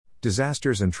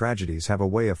disasters and tragedies have a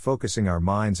way of focusing our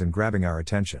minds and grabbing our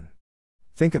attention.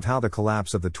 Think of how the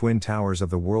collapse of the Twin Towers of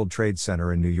the World Trade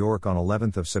Center in New York on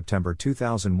 11th of September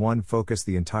 2001 focused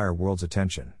the entire world's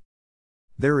attention.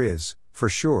 There is, for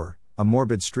sure, a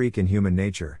morbid streak in human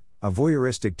nature, a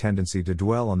voyeuristic tendency to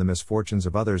dwell on the misfortunes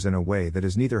of others in a way that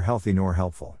is neither healthy nor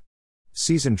helpful.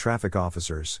 Seasoned traffic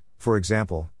officers, for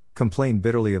example, complain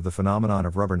bitterly of the phenomenon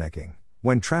of rubbernecking,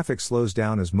 when traffic slows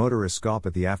down as motorists gawp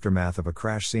at the aftermath of a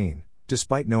crash scene,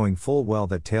 despite knowing full well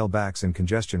that tailbacks and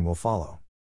congestion will follow.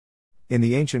 In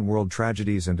the ancient world,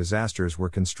 tragedies and disasters were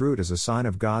construed as a sign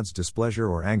of God's displeasure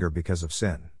or anger because of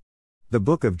sin. The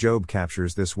Book of Job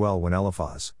captures this well when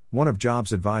Eliphaz, one of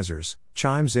Job's advisors,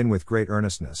 chimes in with great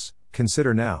earnestness,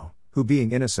 "Consider now, who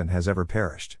being innocent has ever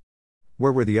perished?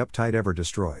 Where were the uptight ever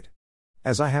destroyed?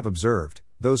 As I have observed,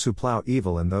 those who plow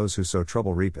evil and those who sow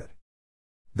trouble reap it."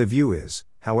 The view is,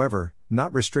 however,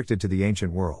 not restricted to the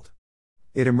ancient world.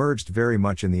 It emerged very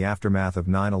much in the aftermath of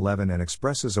 9/11 and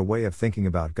expresses a way of thinking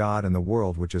about God and the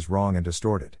world which is wrong and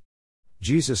distorted.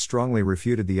 Jesus strongly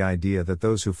refuted the idea that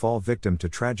those who fall victim to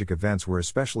tragic events were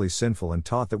especially sinful and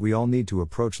taught that we all need to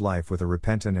approach life with a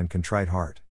repentant and contrite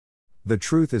heart. The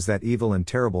truth is that evil and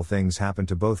terrible things happen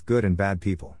to both good and bad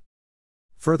people.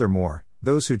 Furthermore,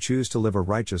 those who choose to live a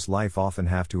righteous life often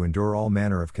have to endure all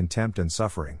manner of contempt and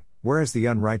suffering, whereas the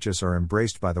unrighteous are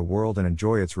embraced by the world and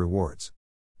enjoy its rewards.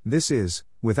 This is,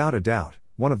 without a doubt,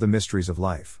 one of the mysteries of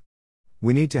life.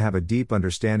 We need to have a deep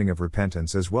understanding of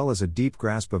repentance as well as a deep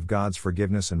grasp of God's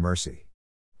forgiveness and mercy.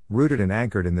 Rooted and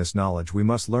anchored in this knowledge, we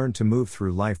must learn to move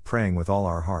through life praying with all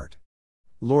our heart.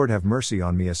 Lord, have mercy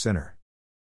on me, a sinner.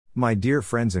 My dear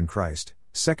friends in Christ,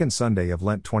 Second Sunday of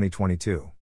Lent 2022.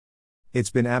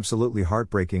 It's been absolutely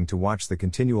heartbreaking to watch the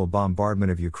continual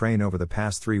bombardment of Ukraine over the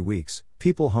past 3 weeks,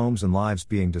 people, homes and lives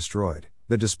being destroyed,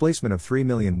 the displacement of 3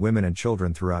 million women and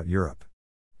children throughout Europe.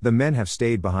 The men have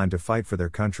stayed behind to fight for their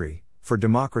country, for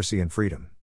democracy and freedom.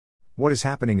 What is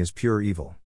happening is pure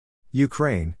evil.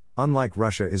 Ukraine, unlike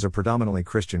Russia, is a predominantly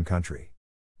Christian country.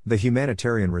 The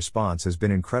humanitarian response has been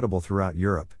incredible throughout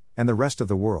Europe, and the rest of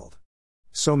the world.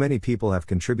 So many people have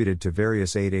contributed to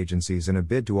various aid agencies in a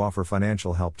bid to offer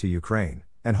financial help to Ukraine,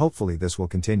 and hopefully this will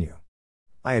continue.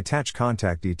 I attach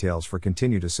contact details for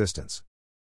continued assistance.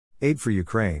 Aid for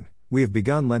Ukraine. We have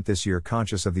begun Lent this year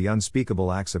conscious of the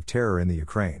unspeakable acts of terror in the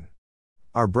Ukraine.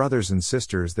 Our brothers and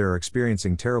sisters there are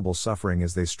experiencing terrible suffering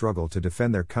as they struggle to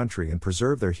defend their country and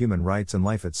preserve their human rights and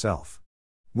life itself.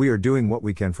 We are doing what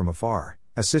we can from afar,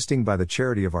 assisting by the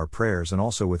charity of our prayers and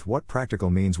also with what practical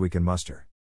means we can muster.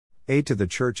 Aid to the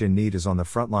Church in Need is on the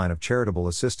front line of charitable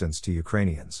assistance to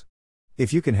Ukrainians.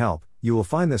 If you can help, you will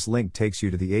find this link takes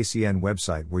you to the ACN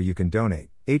website where you can donate,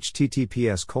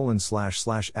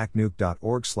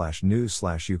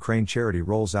 https://acnuc.org/news/Ukraine charity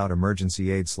rolls out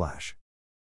emergency aid/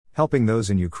 helping those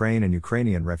in Ukraine and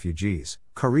Ukrainian refugees.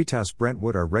 Caritas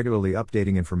Brentwood are regularly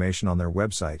updating information on their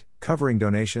website, covering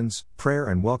donations, prayer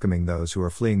and welcoming those who are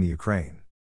fleeing the Ukraine.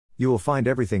 You will find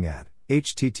everything at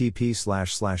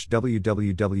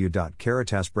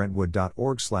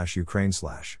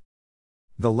http://www.caritasbrentwood.org/Ukraine/.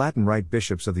 The Latin Rite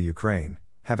bishops of the Ukraine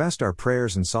have asked our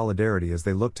prayers and solidarity as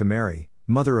they look to Mary,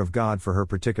 Mother of God, for her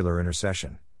particular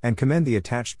intercession, and commend the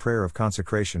attached prayer of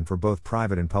consecration for both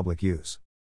private and public use.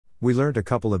 We learned a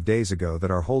couple of days ago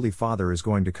that our Holy Father is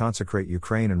going to consecrate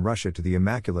Ukraine and Russia to the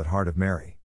Immaculate Heart of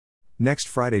Mary. Next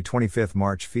Friday, 25th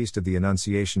March, Feast of the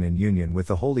Annunciation, in union with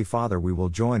the Holy Father, we will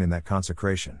join in that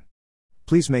consecration.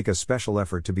 Please make a special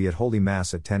effort to be at Holy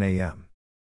Mass at 10 a.m.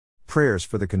 Prayers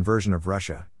for the conversion of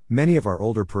Russia. Many of our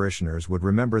older parishioners would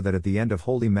remember that at the end of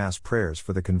Holy Mass, prayers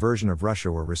for the conversion of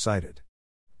Russia were recited.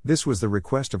 This was the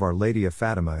request of Our Lady of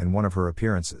Fatima in one of her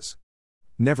appearances.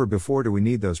 Never before do we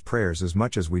need those prayers as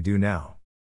much as we do now.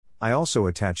 I also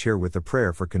attach here with the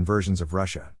prayer for conversions of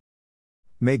Russia.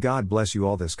 May God bless you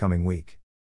all this coming week.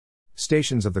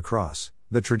 Stations of the Cross,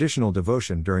 the traditional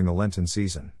devotion during the Lenten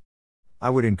season. I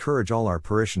would encourage all our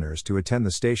parishioners to attend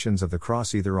the Stations of the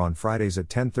Cross either on Fridays at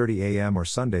 10:30 a.m. or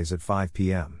Sundays at 5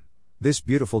 p.m. This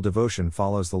beautiful devotion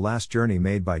follows the last journey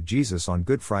made by Jesus on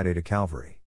Good Friday to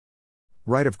Calvary.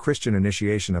 Rite of Christian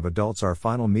initiation of adults. Our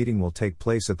final meeting will take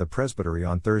place at the Presbytery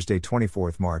on Thursday,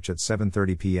 24th March at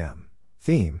 7:30 p.m.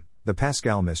 Theme: The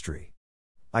Paschal Mystery.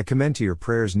 I commend to your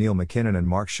prayers Neil McKinnon and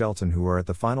Mark Shelton, who are at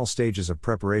the final stages of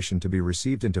preparation to be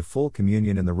received into full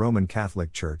communion in the Roman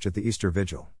Catholic Church at the Easter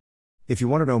Vigil. If you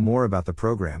want to know more about the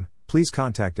program, please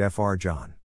contact Fr.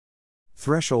 John.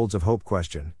 Thresholds of Hope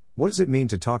question: what does it mean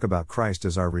to talk about Christ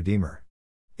as our Redeemer?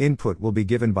 Input will be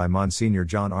given by Monsignor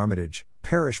John Armitage,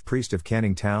 Parish Priest of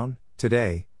Canning Town,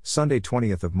 today, Sunday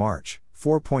 20th of March,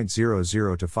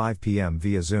 4:00 to 5 p.m.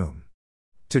 via Zoom.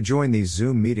 To join these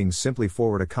Zoom meetings, simply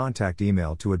forward a contact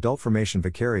email to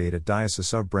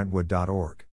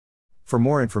adultformationvicariate@dioceseofbrentwood.org. For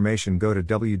more information, go to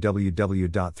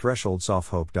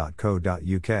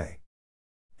www.thresholdsofhope.co.uk.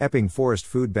 Epping Forest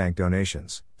Food Bank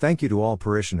donations. Thank you to all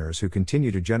parishioners who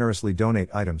continue to generously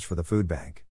donate items for the food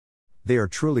bank. They are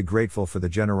truly grateful for the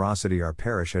generosity our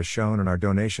parish has shown, and our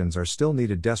donations are still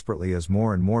needed desperately as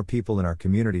more and more people in our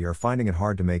community are finding it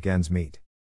hard to make ends meet.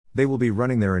 They will be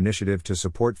running their initiative to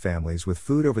support families with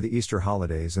food over the Easter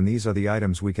holidays, and these are the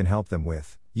items we can help them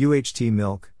with: UHT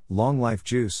milk, Long Life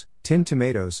juice, tinned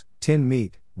tomatoes, tinned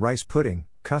meat, rice pudding,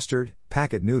 custard,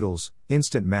 packet noodles,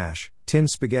 instant mash, tinned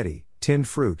spaghetti, tinned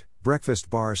fruit, breakfast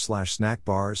bars/snack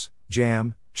bars,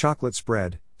 jam, chocolate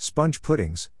spread, sponge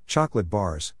puddings, chocolate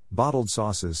bars, bottled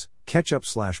sauces,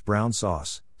 ketchup/brown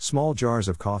sauce, small jars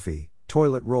of coffee,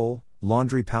 toilet roll,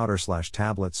 laundry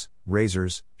powder/tablets,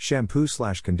 razors,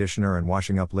 shampoo/conditioner, and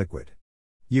washing up liquid.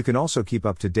 You can also keep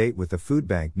up to date with the food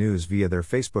bank news via their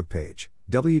Facebook page,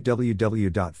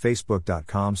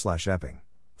 www.facebook.com/Epping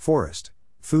Forest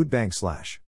Food Bank/.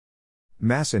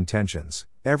 Mass intentions.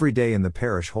 Every day in the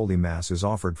parish Holy Mass is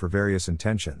offered for various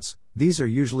intentions. These are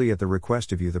usually at the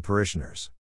request of you, the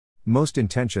parishioners. Most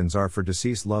intentions are for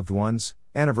deceased loved ones,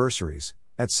 anniversaries,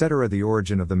 etc. The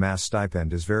origin of the Mass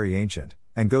stipend is very ancient,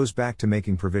 and goes back to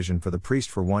making provision for the priest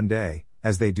for one day,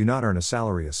 as they do not earn a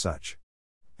salary as such.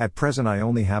 At present I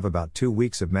only have about 2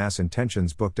 weeks of Mass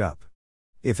intentions booked up.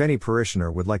 If any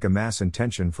parishioner would like a Mass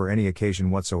intention for any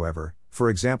occasion whatsoever, for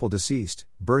example deceased,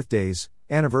 birthdays,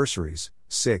 anniversaries,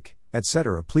 sick,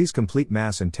 etc., please complete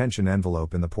Mass intention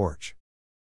envelope in the porch.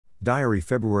 Diary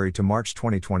February to March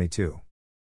 2022.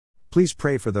 Please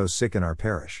pray for those sick in our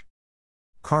parish: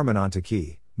 Carmen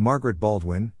Antaqui, Margaret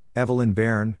Baldwin, Evelyn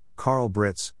Bairn, Carl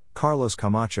Britz, Carlos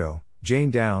Camacho, Jane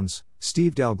Downs,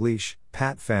 Steve Dalgleish,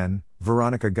 Pat Fenn,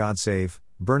 Veronica Godsave,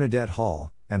 Bernadette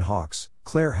Hall, and Hawks,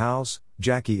 Claire Howes,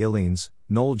 Jackie Illines,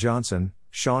 Noel Johnson,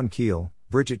 Sean Keel,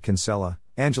 Bridget Kinsella,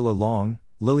 Angela Long,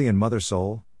 Lillian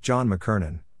Mothersole, John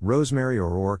McKernan, Rosemary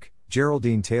O'Rourke,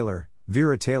 Geraldine Taylor,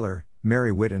 Vera Taylor,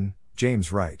 Mary Whitten,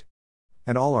 James Wright.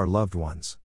 And all our loved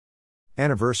ones.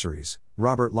 Anniversaries: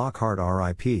 Robert Lockhart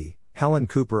R.I.P., Helen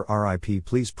Cooper R.I.P.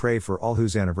 Please pray for all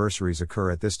whose anniversaries occur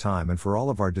at this time and for all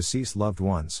of our deceased loved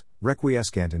ones,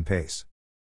 requiescant in pace.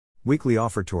 Weekly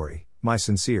offertory. My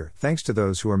sincere thanks to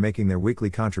those who are making their weekly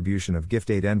contribution of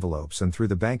gift aid envelopes and through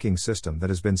the banking system that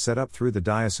has been set up through the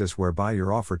diocese, whereby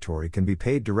your offertory can be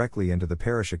paid directly into the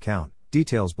parish account.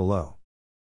 Details below.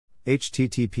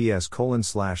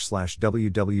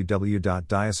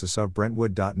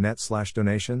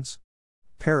 https://www.dioceseofbrentwood.net/donations.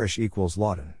 Parish =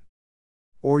 Lawton.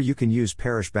 Or you can use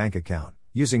parish bank account,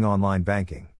 using online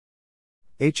banking.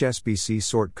 HSBC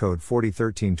sort code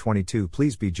 401322.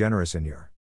 Please be generous in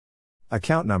your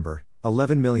account number,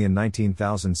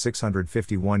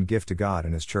 11,019,651. Gift to God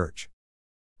and His Church.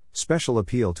 Special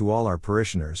appeal to all our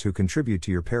parishioners who contribute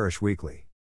to your parish weekly.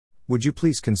 Would you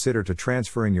please consider to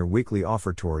transferring your weekly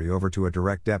offertory over to a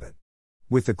direct debit?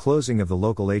 With the closing of the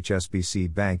local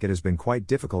HSBC bank, it has been quite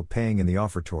difficult paying in the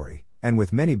offertory, and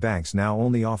with many banks now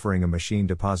only offering a machine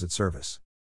deposit service.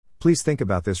 Please think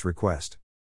about this request.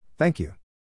 Thank you.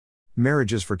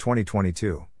 Marriages for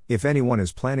 2022. If anyone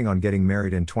is planning on getting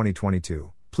married in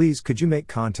 2022, please could you make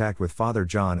contact with Father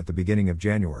John at the beginning of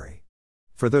January.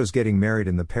 For those getting married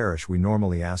in the parish, we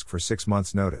normally ask for 6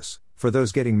 months' notice. For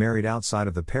those getting married outside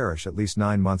of the parish, at least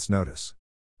 9 months' notice.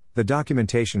 The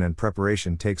documentation and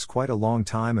preparation takes quite a long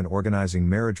time, and organizing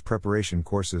marriage preparation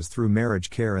courses through Marriage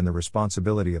Care and the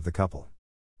responsibility of the couple.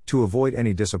 To avoid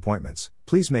any disappointments,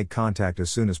 please make contact as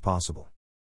soon as possible.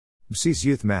 BC's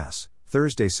Youth Mass,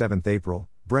 Thursday 7th April,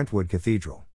 Brentwood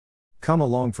Cathedral. Come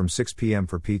along from 6 p.m.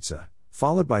 for pizza,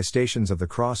 followed by Stations of the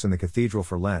Cross in the Cathedral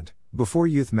for Lent, before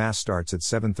Youth Mass starts at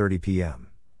 7:30 p.m.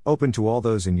 Open to all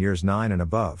those in years 9 and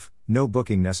above, no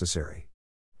booking necessary.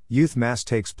 Youth Mass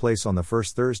takes place on the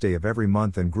first Thursday of every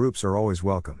month, and groups are always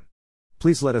welcome.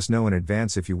 Please let us know in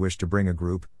advance if you wish to bring a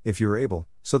group, if you're able,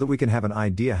 so that we can have an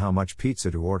idea how much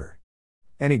pizza to order.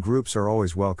 Any groups are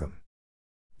always welcome.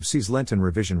 BC's Lenten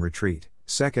Revision Retreat,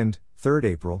 2nd, 3rd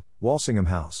April, Walsingham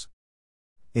House.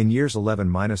 In years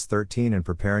 11-13 and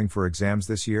preparing for exams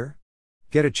this year?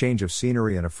 Get a change of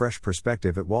scenery and a fresh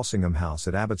perspective at Walsingham House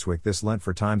at Abbotswick this Lent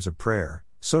for times of prayer,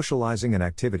 socializing and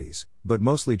activities, but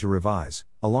mostly to revise,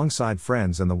 alongside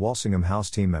friends and the Walsingham House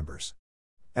team members.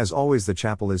 As always, the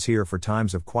chapel is here for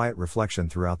times of quiet reflection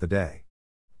throughout the day.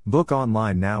 Book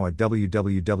online now at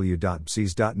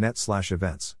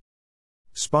www.bcs.net/events.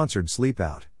 Sponsored Sleep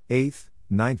Out, 8th,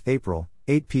 9th April,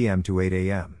 8 p.m. to 8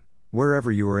 a.m.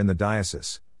 Wherever you are in the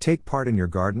diocese, take part in your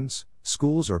gardens,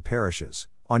 schools or parishes.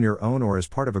 on your own or as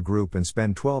part of a group, and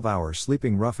spend 12 hours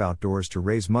sleeping rough outdoors to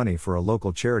raise money for a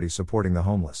local charity supporting the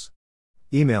homeless.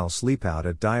 Email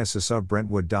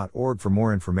sleepout@dioceseofbrentwood.org for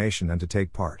more information and to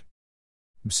take part.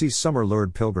 BC's Summer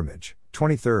Lourdes Pilgrimage,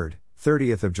 23rd,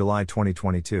 30th of July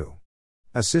 2022.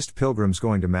 Assist pilgrims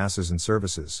going to masses and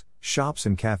services, shops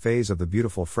and cafes of the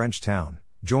beautiful French town,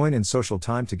 join in social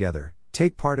time together,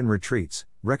 take part in retreats,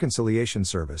 reconciliation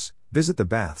service, visit the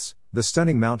baths, the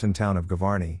stunning mountain town of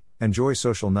Gavarnie, enjoy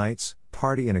social nights,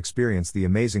 party and experience the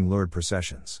amazing Lourdes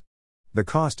processions. The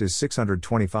cost is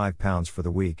 £625 for the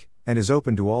week, and is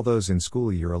open to all those in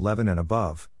school year 11 and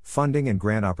above. Funding and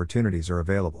grant opportunities are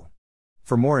available.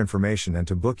 For more information and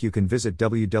to book, you can visit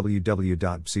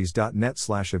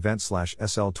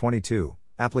www.bces.net/event/SL22.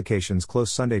 Applications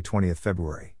close Sunday 20th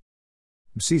February.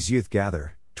 BC's Youth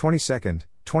Gather, 22nd,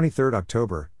 23rd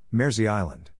October, Mersey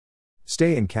Island.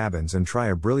 Stay in cabins and try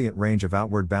a brilliant range of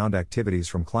outward bound activities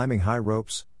from climbing high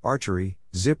ropes, archery,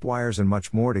 zip wires and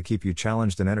much more to keep you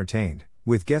challenged and entertained,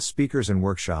 with guest speakers and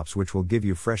workshops which will give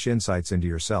you fresh insights into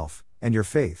yourself and your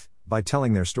faith by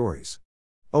telling their stories.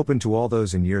 Open to all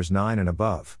those in years 9 and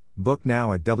above. Book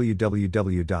now at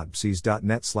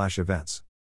www.bces.net/events.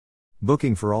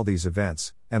 Booking for all these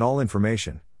events, and all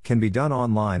information, can be done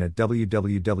online at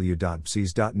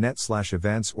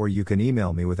www.bces.net/events, or you can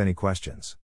email me with any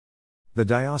questions. The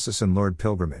Diocesan Lourdes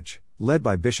Pilgrimage, led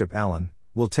by Bishop Allen,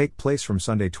 will take place from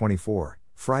Sunday 24,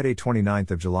 Friday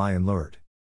 29th of July in Lourdes.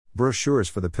 Brochures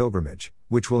for the pilgrimage,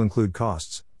 which will include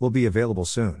costs, will be available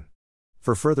soon.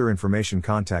 For further information,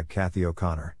 contact Kathy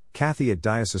O'Connor,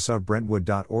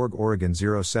 Kathy@dioceseofbrentwood.org, Oregon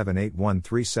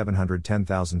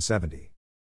 0781371001070.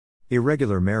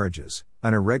 Irregular marriages.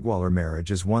 An irregular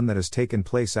marriage is one that has taken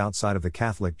place outside of the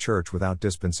Catholic Church without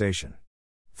dispensation.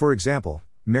 For example,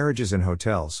 marriages in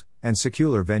hotels and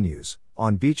secular venues,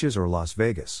 on beaches or Las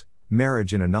Vegas,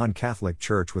 marriage in a non-Catholic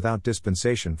church without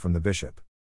dispensation from the bishop.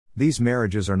 These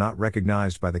marriages are not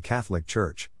recognized by the Catholic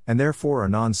Church, and therefore are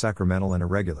non-sacramental and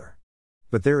irregular.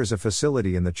 But there is a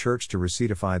facility in the Church to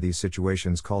recidify these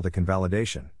situations called a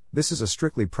convalidation. This is a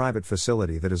strictly private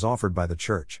facility that is offered by the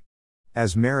Church.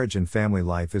 As marriage and family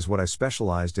life is what I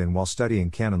specialized in while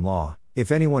studying canon law,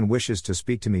 if anyone wishes to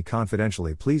speak to me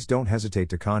confidentially, please don't hesitate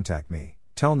to contact me.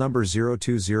 Tel number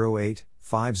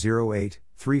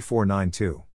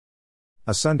 0208-508-3492.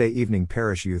 A Sunday evening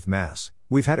parish youth mass.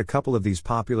 We've had a couple of these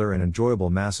popular and enjoyable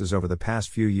masses over the past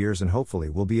few years, and hopefully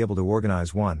we'll be able to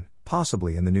organize one,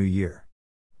 possibly in the new year.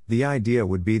 The idea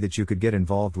would be that you could get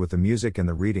involved with the music and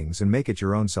the readings and make it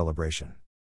your own celebration.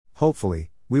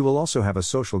 Hopefully, we will also have a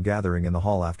social gathering in the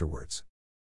hall afterwards.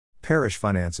 Parish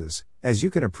finances. As you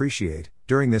can appreciate,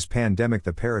 during this pandemic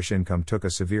the parish income took a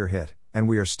severe hit, and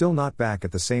we are still not back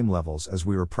at the same levels as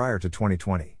we were prior to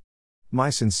 2020. My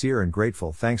sincere and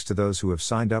grateful thanks to those who have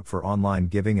signed up for online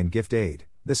giving and gift aid.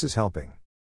 This is helping.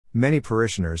 Many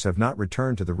parishioners have not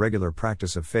returned to the regular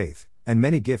practice of faith, and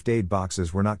many gift aid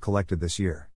boxes were not collected this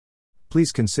year.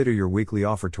 Please consider your weekly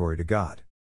offertory to God.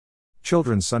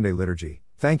 Children's Sunday Liturgy.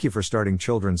 Thank you for starting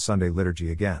Children's Sunday Liturgy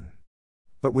again.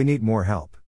 But we need more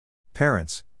help.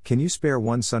 Parents, can you spare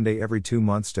one Sunday every 2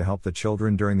 months to help the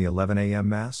children during the 11 a.m.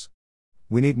 Mass?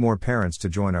 We need more parents to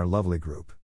join our lovely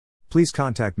group. Please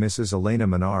contact Mrs. Elena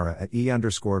Manara at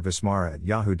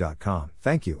e_vismara@yahoo.com.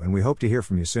 Thank you, and we hope to hear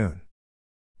from you soon.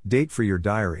 Date for your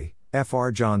diary, Fr.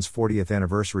 John's 40th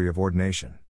anniversary of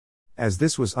ordination. As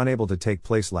this was unable to take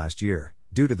place last year,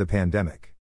 due to the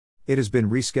pandemic, it has been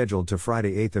rescheduled to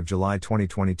Friday 8th of July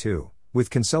 2022, with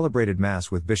concelebrated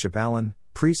Mass with Bishop Allen,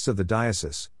 priests of the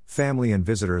diocese, family and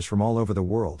visitors from all over the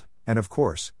world, and of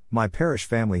course, my parish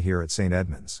family here at St.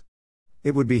 Edmunds.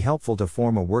 It would be helpful to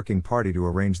form a working party to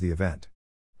arrange the event.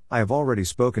 I have already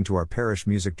spoken to our parish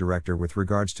music director with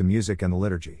regards to music and the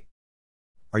liturgy.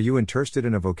 Are you interested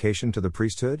in a vocation to the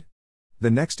priesthood?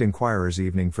 The next Inquirer's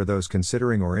Evening for those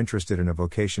considering or interested in a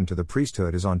vocation to the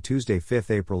priesthood is on Tuesday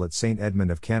 5th April at St.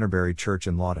 Edmund of Canterbury Church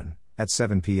in Lawton, at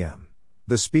 7 p.m.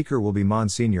 The speaker will be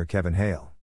Monsignor Kevin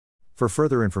Hale. For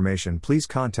further information, please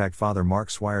contact Father Mark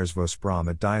Swires Vosbrom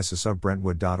at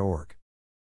dioceseofbrentwood.org.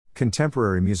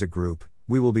 Contemporary Music Group.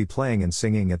 We will be playing and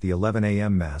singing at the 11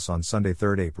 a.m. Mass on Sunday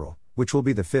 3rd April, which will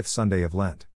be the 5th Sunday of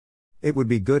Lent. It would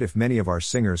be good if many of our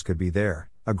singers could be there,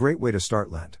 a great way to start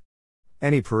Lent.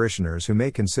 Any parishioners who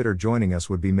may consider joining us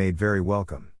would be made very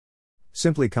welcome.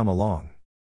 Simply come along.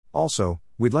 Also,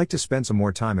 we'd like to spend some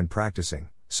more time in practicing,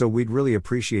 so we'd really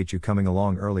appreciate you coming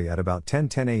along early at about 10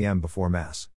 a.m. before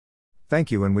Mass.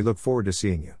 Thank you, and we look forward to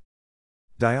seeing you.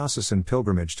 Diocesan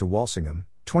Pilgrimage to Walsingham,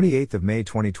 28th of May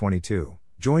 2022.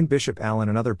 Join Bishop Allen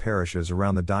and other parishes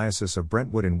around the Diocese of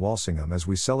Brentwood in Walsingham as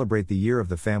we celebrate the Year of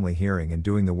the Family hearing and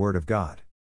doing the Word of God.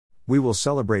 We will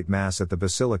celebrate Mass at the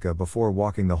Basilica before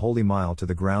walking the Holy Mile to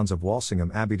the grounds of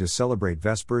Walsingham Abbey to celebrate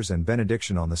Vespers and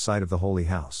Benediction on the site of the Holy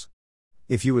House.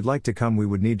 If you would like to come, we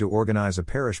would need to organize a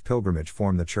parish pilgrimage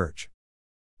from the church.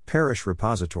 Parish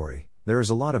Repository. There is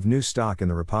a lot of new stock in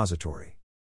the repository.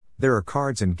 There are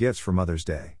cards and gifts for Mother's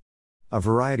Day. A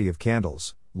variety of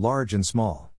candles, large and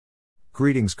small.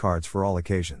 Greetings cards for all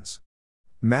occasions.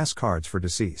 Mass cards for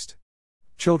deceased.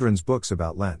 Children's books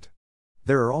about Lent.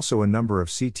 There are also a number of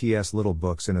CTS little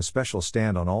books in a special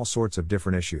stand on all sorts of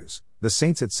different issues, the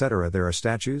saints etc. There are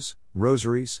statues,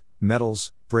 rosaries,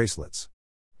 medals, bracelets.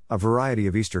 A variety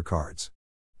of Easter cards.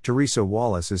 Teresa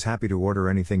Wallace is happy to order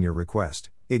anything you request.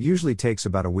 It usually takes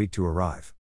about a week to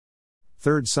arrive.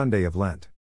 Third Sunday of Lent.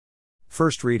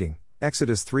 First reading,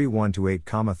 Exodus 3:1-8,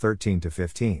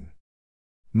 13-15.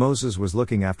 Moses was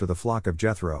looking after the flock of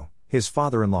Jethro, his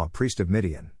father-in-law priest of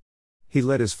Midian. He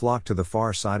led his flock to the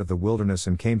far side of the wilderness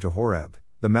and came to Horeb,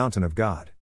 the mountain of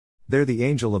God. There the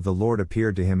angel of the Lord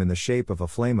appeared to him in the shape of a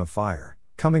flame of fire,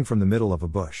 coming from the middle of a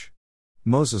bush.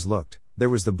 Moses looked, there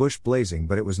was the bush blazing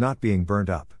but it was not being burnt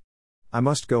up. I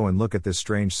must go and look at this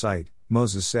strange sight,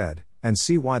 Moses said, and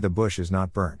see why the bush is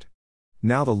not burnt.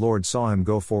 Now the Lord saw him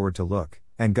go forward to look,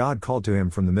 and God called to him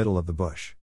from the middle of the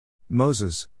bush.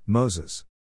 Moses, Moses.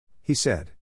 He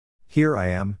said. Here I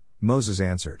am, Moses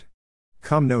answered.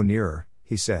 Come no nearer,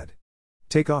 he said.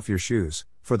 Take off your shoes,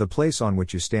 for the place on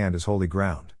which you stand is holy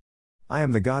ground. I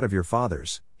am the God of your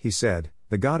fathers, he said,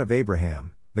 the God of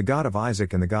Abraham, the God of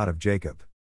Isaac and the God of Jacob.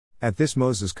 At this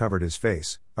Moses covered his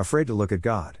face, afraid to look at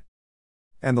God.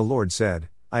 And the Lord said,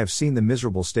 I have seen the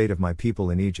miserable state of my people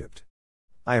in Egypt.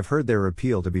 I have heard their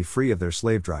appeal to be free of their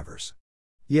slave drivers.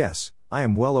 Yes, I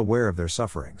am well aware of their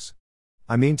sufferings.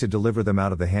 I mean to deliver them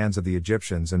out of the hands of the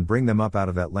Egyptians and bring them up out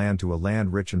of that land to a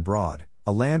land rich and broad,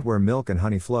 a land where milk and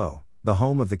honey flow, the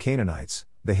home of the Canaanites,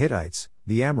 the Hittites,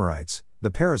 the Amorites,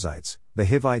 the Perizzites, the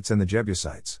Hivites and the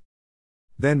Jebusites.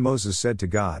 Then Moses said to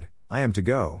God, I am to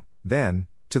go, then,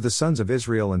 to the sons of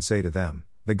Israel and say to them,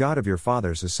 the God of your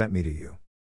fathers has sent me to you.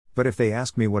 But if they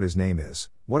ask me what his name is,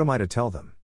 what am I to tell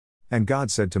them? And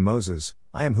God said to Moses,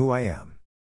 I am who I am.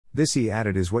 This he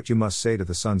added is what you must say to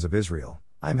the sons of Israel,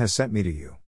 I am has sent me to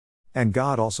you. And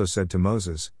God also said to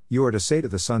Moses, you are to say to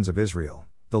the sons of Israel,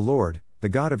 the Lord, the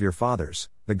God of your fathers,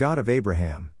 the God of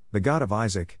Abraham, the God of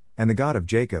Isaac, and the God of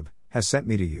Jacob, has sent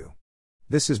me to you.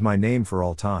 This is my name for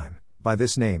all time, by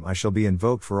this name I shall be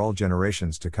invoked for all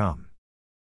generations to come.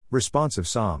 Responsive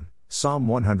Psalm, Psalm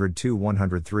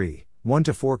 102-103,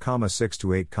 1-4,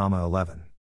 6-8, 11.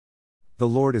 The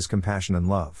Lord is compassion and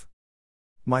love.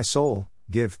 My soul,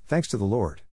 give thanks to the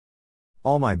Lord.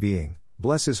 All my being,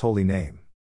 bless his holy name.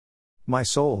 My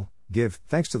soul, give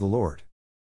thanks to the Lord.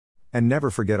 And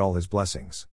never forget all his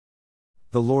blessings.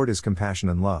 The Lord is compassion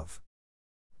and love.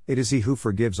 It is he who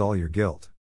forgives all your guilt.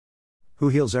 Who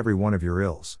heals every one of your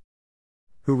ills.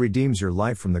 Who redeems your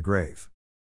life from the grave.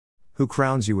 Who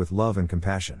crowns you with love and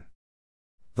compassion.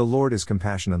 The Lord is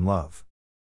compassion and love.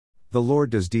 The Lord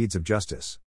does deeds of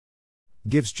justice.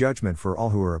 Gives judgment for all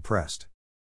who are oppressed.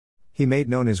 He made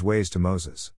known his ways to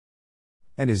Moses.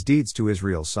 And his deeds to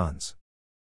Israel's sons.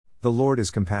 The Lord is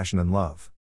compassion and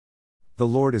love. The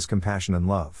Lord is compassion and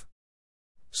love.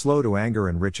 Slow to anger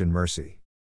and rich in mercy.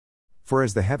 For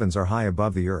as the heavens are high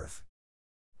above the earth,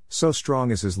 so strong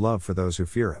is his love for those who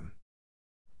fear him.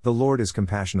 The Lord is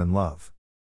compassion and love.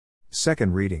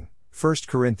 Second reading, 1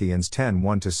 Corinthians 10,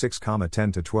 1-6,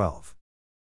 10-12.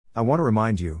 I want to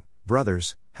remind you,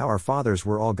 brothers, how our fathers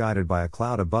were all guided by a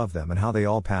cloud above them and how they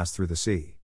all passed through the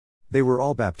sea. They were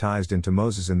all baptized into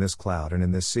Moses in this cloud and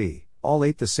in this sea, all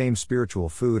ate the same spiritual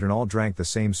food and all drank the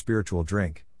same spiritual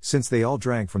drink, since they all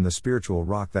drank from the spiritual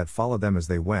rock that followed them as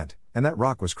they went, and that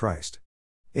rock was Christ.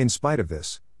 In spite of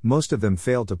this, most of them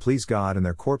failed to please God and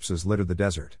their corpses littered the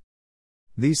desert.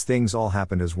 These things all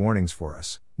happened as warnings for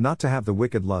us, not to have the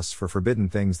wicked lusts for forbidden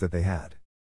things that they had.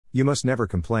 You must never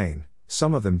complain,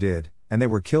 some of them did, and they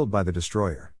were killed by the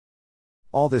destroyer.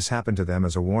 All this happened to them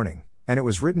as a warning, and it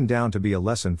was written down to be a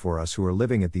lesson for us who are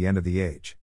living at the end of the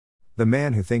age. The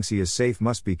man who thinks he is safe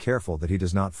must be careful that he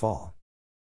does not fall.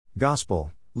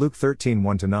 Gospel, Luke 13,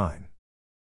 1-9.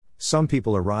 Some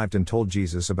people arrived and told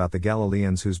Jesus about the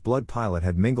Galileans whose blood Pilate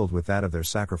had mingled with that of their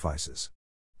sacrifices.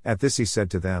 At this he said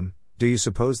to them, do you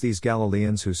suppose these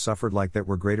Galileans who suffered like that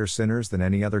were greater sinners than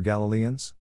any other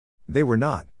Galileans? They were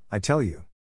not, I tell you.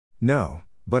 No,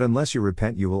 but unless you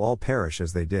repent you will all perish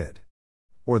as they did.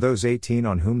 Or those 18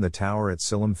 on whom the tower at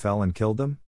Siloam fell and killed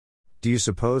them? Do you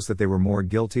suppose that they were more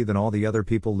guilty than all the other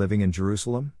people living in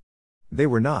Jerusalem? They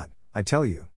were not, I tell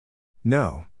you.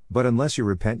 No, but unless you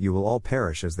repent you will all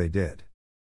perish as they did.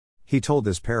 He told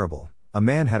this parable, A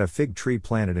man had a fig tree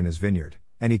planted in his vineyard,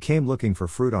 and he came looking for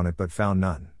fruit on it but found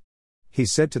none. He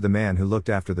said to the man who looked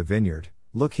after the vineyard,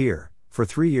 "Look here, for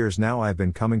 3 years now I have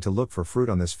been coming to look for fruit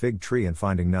on this fig tree and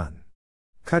finding none.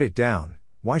 Cut it down,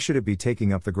 why should it be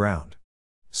taking up the ground?"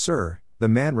 "Sir," the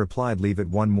man replied, "leave it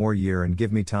 1 more year and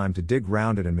give me time to dig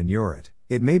round it and manure it.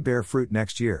 It may bear fruit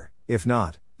next year, if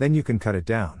not, then you can cut it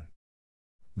down."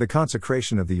 The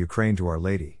consecration of the Ukraine to Our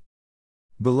Lady.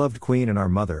 Beloved Queen and our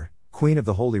Mother, Queen of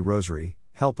the Holy Rosary,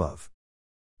 help of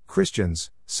Christians,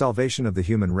 salvation of the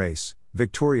human race,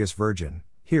 victorious Virgin,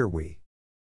 here we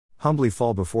humbly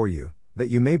fall before you, that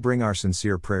you may bring our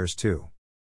sincere prayers to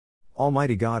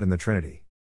Almighty God in the Trinity.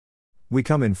 We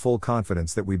come in full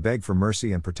confidence that we beg for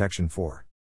mercy and protection for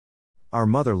our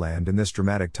motherland in this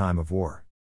dramatic time of war.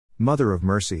 Mother of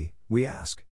mercy, we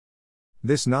ask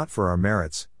this not for our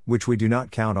merits, which we do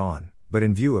not count on, but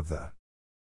in view of the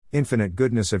infinite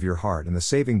goodness of your heart and the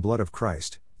saving blood of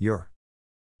Christ, your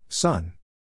Son.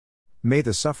 May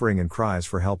the suffering and cries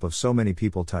for help of so many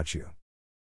people touch you.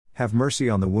 Have mercy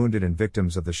on the wounded and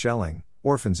victims of the shelling,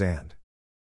 orphans and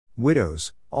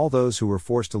widows, all those who were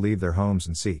forced to leave their homes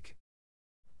and seek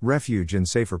refuge in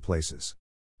safer places.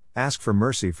 Ask for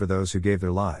mercy for those who gave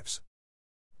their lives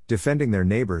defending their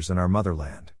neighbors and our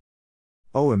motherland.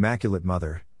 O Immaculate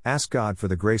Mother, ask God for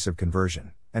the grace of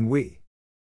conversion, and we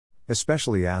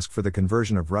especially ask for the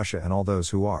conversion of Russia and all those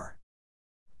who are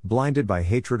blinded by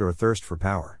hatred or thirst for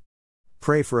power.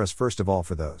 Pray for us first of all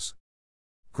for those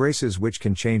graces which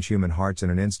can change human hearts in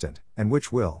an instant, and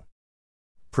which will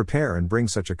prepare and bring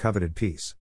such a coveted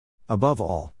peace. Above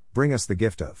all, bring us the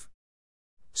gift of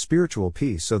spiritual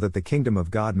peace so that the kingdom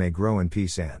of God may grow in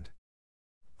peace and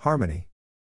harmony.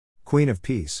 Queen of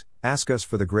Peace, ask us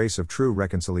for the grace of true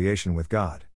reconciliation with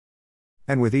God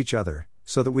and with each other,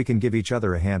 so that we can give each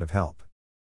other a hand of help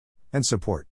and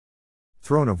support.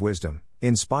 Throne of Wisdom,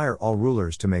 inspire all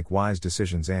rulers to make wise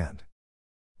decisions and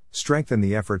strengthen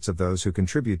the efforts of those who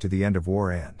contribute to the end of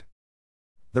war and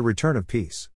the return of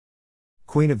peace.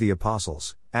 Queen of the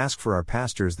Apostles, ask for our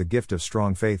pastors the gift of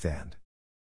strong faith and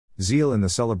zeal in the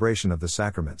celebration of the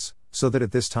sacraments, so that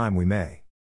at this time we may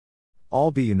all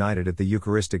be united at the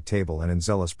Eucharistic table and in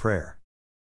zealous prayer.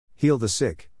 Heal the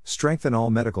sick, strengthen all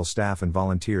medical staff and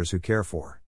volunteers who care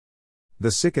for the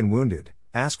sick and wounded,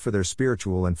 ask for their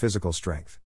spiritual and physical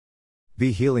strength.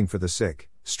 Be healing for the sick,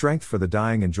 strength for the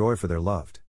dying and joy for their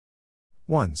loved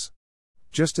ones.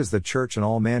 Just as the Church and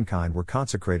all mankind were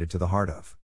consecrated to the heart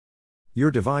of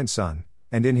your divine Son,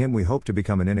 and in him we hope to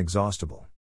become an inexhaustible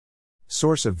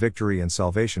source of victory and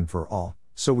salvation for all,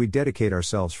 so we dedicate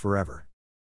ourselves forever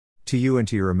to you and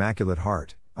to your Immaculate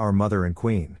Heart, our Mother and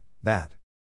Queen, that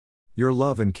your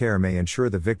love and care may ensure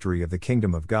the victory of the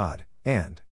kingdom of God,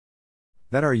 and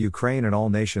that our Ukraine and all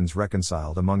nations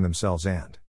reconciled among themselves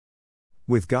and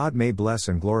with God may bless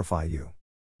and glorify you.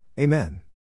 Amen.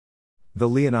 The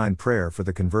Leonine Prayer for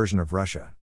the Conversion of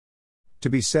Russia. To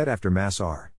be said after Mass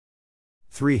are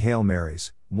 3 Hail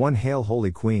Marys, 1 Hail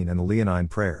Holy Queen, and the Leonine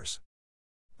Prayers.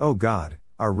 O God,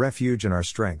 our refuge and our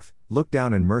strength, look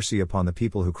down in mercy upon the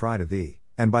people who cry to thee,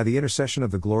 and by the intercession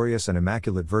of the glorious and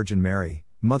immaculate Virgin Mary,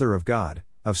 Mother of God,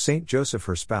 of Saint Joseph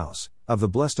her spouse, of the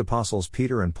blessed apostles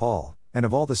Peter and Paul, and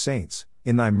of all the saints,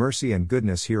 in thy mercy and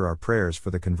goodness hear our prayers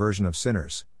for the conversion of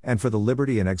sinners, and for the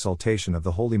liberty and exaltation of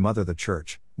the Holy Mother the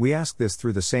Church. We ask this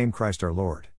through the same Christ our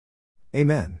Lord.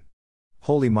 Amen.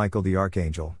 Holy Michael the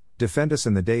Archangel, defend us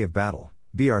in the day of battle,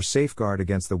 be our safeguard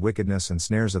against the wickedness and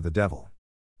snares of the devil.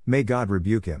 May God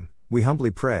rebuke him, we humbly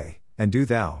pray, and do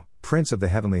thou, Prince of the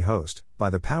heavenly host,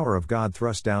 by the power of God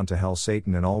thrust down to hell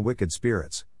Satan and all wicked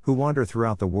spirits, who wander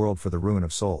throughout the world for the ruin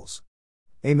of souls.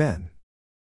 Amen.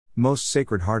 Most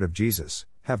Sacred Heart of Jesus,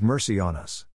 have mercy on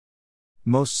us.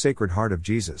 Most Sacred Heart of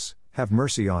Jesus, have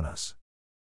mercy on us.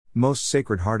 Most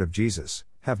Sacred Heart of Jesus,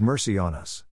 have mercy on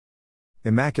us.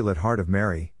 Immaculate Heart of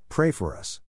Mary, pray for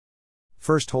us.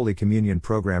 First Holy Communion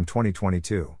Program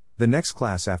 2022. The next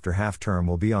class after half-term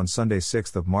will be on Sunday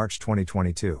 6th of March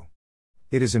 2022.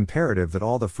 It is imperative that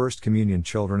all the First Communion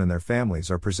children and their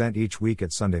families are present each week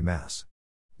at Sunday Mass.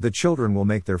 The children will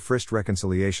make their first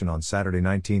reconciliation on Saturday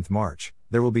 19th March.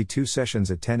 There will be 2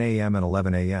 sessions at 10 a.m. and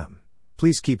 11 a.m.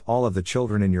 Please keep all of the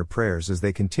children in your prayers as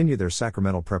they continue their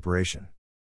sacramental preparation.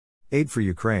 Aid for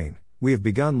Ukraine. We have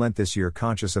begun Lent this year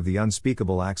conscious of the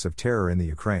unspeakable acts of terror in the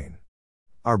Ukraine.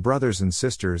 Our brothers and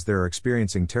sisters there are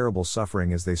experiencing terrible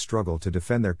suffering as they struggle to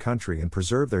defend their country and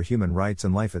preserve their human rights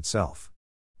and life itself.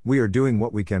 We are doing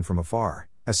what we can from afar,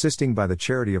 assisting by the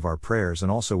charity of our prayers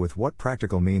and also with what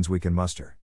practical means we can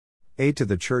muster. Aid to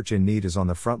the Church in Need is on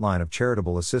the front line of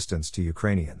charitable assistance to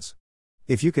Ukrainians.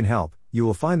 If you can help, you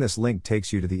will find this link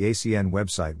takes you to the ACN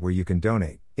website where you can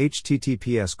donate.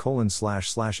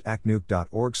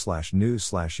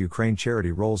 https://acnuc.org/news/Ukraine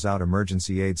charity rolls out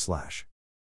emergency aid/.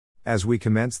 As we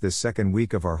commence this second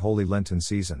week of our Holy Lenten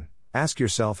season, ask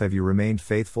yourself, have you remained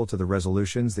faithful to the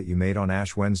resolutions that you made on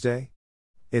Ash Wednesday?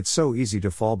 It's so easy to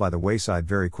fall by the wayside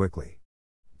very quickly.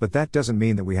 But that doesn't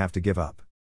mean that we have to give up.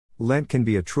 Lent can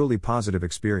be a truly positive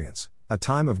experience, a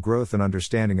time of growth and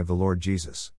understanding of the Lord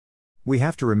Jesus. We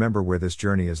have to remember where this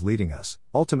journey is leading us,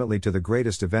 ultimately to the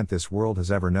greatest event this world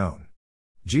has ever known.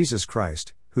 Jesus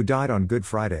Christ, who died on Good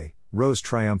Friday, rose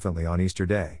triumphantly on Easter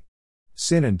Day.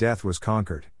 Sin and death was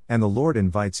conquered, and the Lord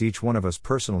invites each one of us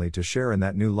personally to share in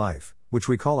that new life, which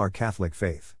we call our Catholic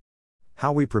faith.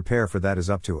 How we prepare for that is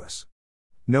up to us.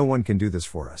 No one can do this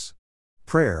for us.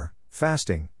 Prayer,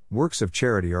 fasting, works of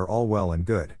charity are all well and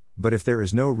good, but if there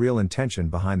is no real intention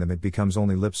behind them, it becomes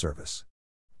only lip service.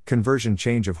 Conversion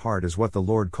change of heart is what the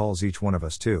Lord calls each one of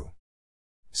us to.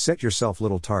 Set yourself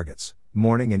little targets: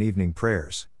 morning and evening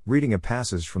prayers, reading a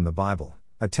passage from the Bible,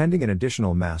 attending an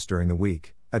additional Mass during the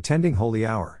week, attending Holy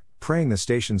Hour, praying the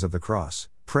Stations of the Cross,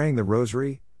 praying the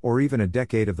Rosary, or even a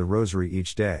decade of the Rosary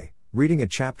each day, reading a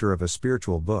chapter of a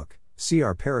spiritual book. See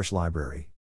our parish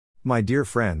library. My dear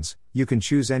friends, you can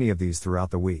choose any of these throughout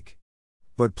the week.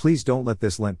 But please don't let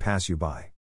this Lent pass you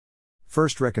by.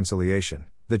 First, reconciliation.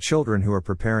 The children who are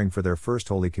preparing for their first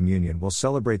Holy Communion will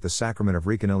celebrate the sacrament of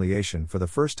reconciliation for the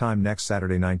first time next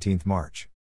Saturday, 19th March.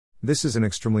 This is an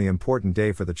extremely important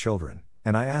day for the children,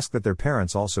 and I ask that their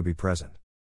parents also be present.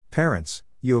 Parents,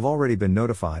 you have already been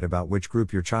notified about which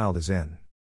group your child is in.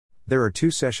 There are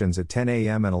 2 sessions at 10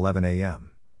 a.m. and 11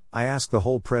 a.m. I ask the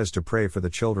whole Pres to pray for the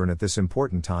children at this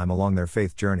important time along their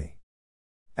faith journey.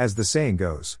 As the saying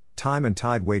goes, time and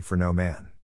tide wait for no man.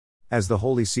 As the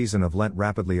holy season of Lent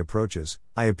rapidly approaches,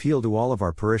 I appeal to all of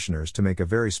our parishioners to make a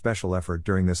very special effort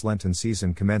during this Lenten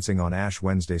season commencing on Ash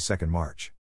Wednesday, 2nd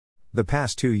March. The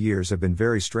past 2 years have been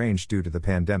very strange due to the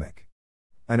pandemic.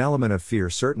 An element of fear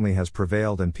certainly has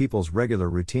prevailed and people's regular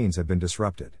routines have been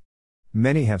disrupted.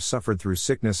 Many have suffered through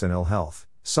sickness and ill health,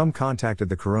 some contacted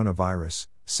the coronavirus,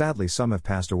 sadly some have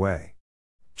passed away.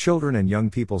 Children and young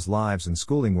people's lives and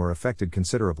schooling were affected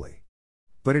considerably.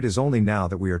 But it is only now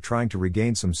that we are trying to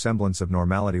regain some semblance of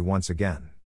normality once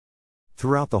again.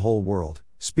 Throughout the whole world,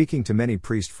 speaking to many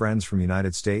priest friends from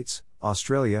United States,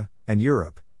 Australia, and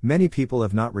Europe, many people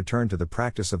have not returned to the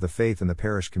practice of the faith in the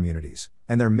parish communities,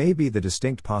 and there may be the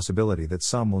distinct possibility that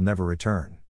some will never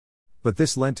return. But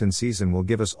this Lenten season will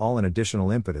give us all an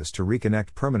additional impetus to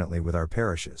reconnect permanently with our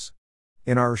parishes.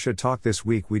 In our Ursha Talk this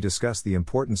week we discuss the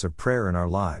importance of prayer in our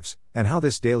lives, and how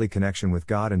this daily connection with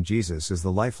God and Jesus is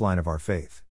the lifeline of our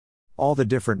faith. All the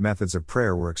different methods of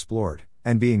prayer were explored,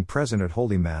 and being present at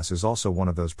Holy Mass is also one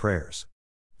of those prayers.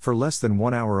 For less than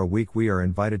 1 hour a week we are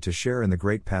invited to share in the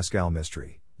Great Paschal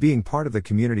Mystery, being part of the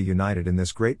community united in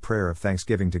this great prayer of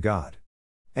thanksgiving to God.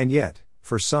 And yet,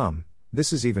 for some,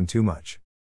 this is even too much.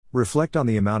 Reflect on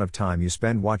the amount of time you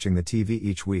spend watching the TV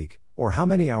each week, or how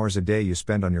many hours a day you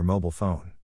spend on your mobile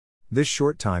phone. This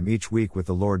short time each week with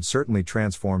the Lord certainly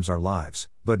transforms our lives,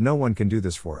 but no one can do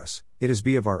this for us. It is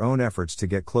of our own efforts to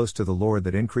get close to the Lord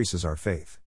that increases our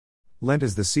faith. Lent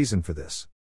is the season for this.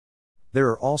 There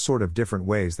are all sort of different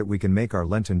ways that we can make our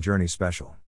Lenten journey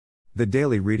special. The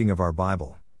daily reading of our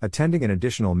Bible, attending an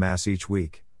additional Mass each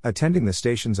week, attending the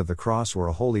Stations of the Cross or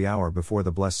a Holy Hour before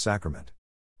the Blessed Sacrament.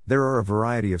 There are a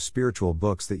variety of spiritual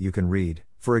books that you can read,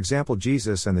 for example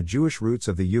Jesus and the Jewish Roots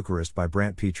of the Eucharist by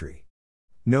Brant Petrie.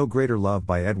 No Greater Love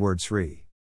by Edward Sri.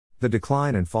 The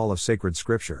Decline and Fall of Sacred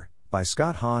Scripture, by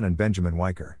Scott Hahn and Benjamin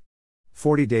Weicker.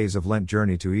 40 Days of Lent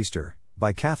Journey to Easter,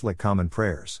 by Catholic Common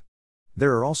Prayers.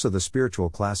 There are also the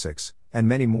spiritual classics, and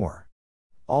many more.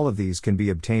 All of these can be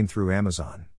obtained through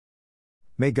Amazon.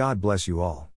 May God bless you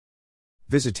all.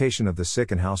 Visitation of the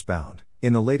sick and housebound.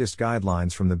 In the latest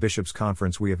guidelines from the Bishops'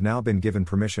 Conference we have now been given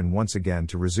permission once again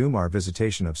to resume our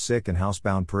visitation of sick and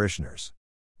housebound parishioners.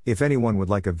 If anyone would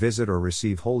like a visit or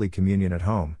receive Holy Communion at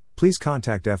home, please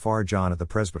contact Fr. John at the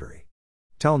Presbytery.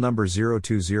 Tel number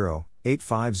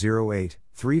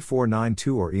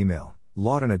 020-8508-3492 or email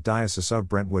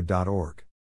lawton@dioceseofbrentwood.org.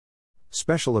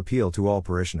 Special appeal to all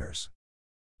parishioners.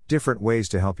 Different ways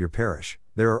to help your parish.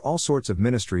 There are all sorts of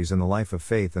ministries in the life of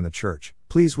faith in the Church.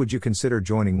 Please would you consider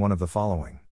joining one of the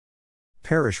following.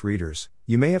 Parish readers.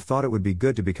 You may have thought it would be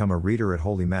good to become a reader at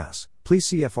Holy Mass. Please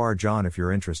see Fr. John if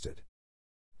you're interested.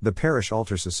 The Parish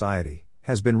Altar Society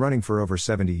has been running for over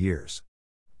 70 years.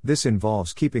 This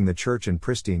involves keeping the church in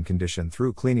pristine condition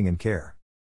through cleaning and care.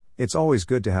 It's always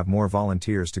good to have more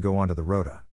volunteers to go onto the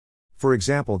rota. For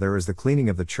example, there is the cleaning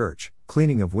of the church,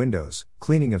 cleaning of windows,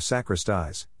 cleaning of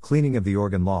sacristies, cleaning of the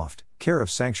organ loft, care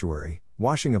of sanctuary,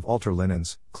 washing of altar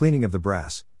linens, cleaning of the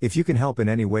brass. If you can help in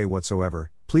any way whatsoever,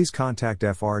 please contact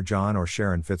Fr. John or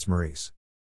Sharon Fitzmaurice.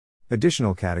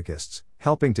 Additional catechists,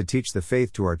 helping to teach the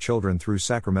faith to our children through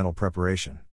sacramental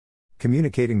preparation.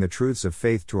 Communicating the truths of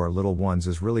faith to our little ones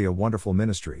is really a wonderful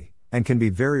ministry, and can be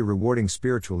very rewarding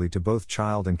spiritually to both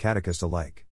child and catechist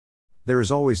alike. There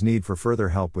is always need for further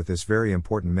help with this very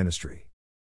important ministry.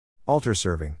 Altar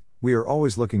serving, we are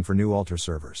always looking for new altar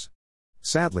servers.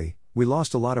 Sadly, we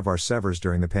lost a lot of our servers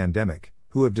during the pandemic,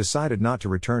 who have decided not to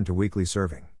return to weekly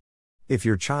serving. If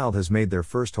your child has made their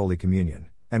first Holy Communion,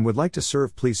 and would like to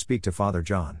serve, please speak to Father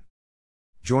John.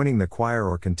 Joining the choir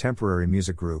or contemporary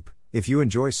music group. If you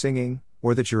enjoy singing,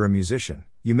 or that you're a musician,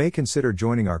 you may consider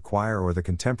joining our choir or the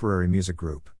contemporary music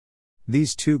group.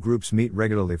 These two groups meet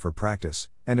regularly for practice,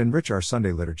 and enrich our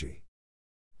Sunday liturgy.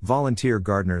 Volunteer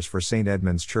gardeners for St.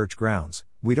 Edmund's Church grounds.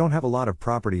 We don't have a lot of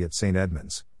property at St.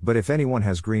 Edmund's, but if anyone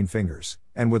has green fingers,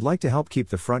 and would like to help keep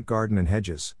the front garden and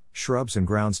hedges, shrubs and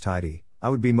grounds tidy, I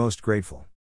would be most grateful.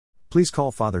 Please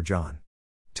call Father John.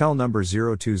 Tel number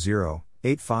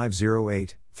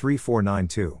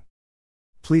 020-8508-3492.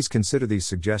 Please consider these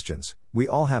suggestions. We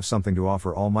all have something to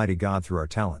offer Almighty God through our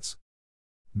talents.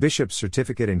 Bishop's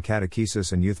Certificate in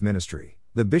Catechesis and Youth Ministry.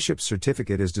 The Bishop's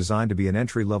Certificate is designed to be an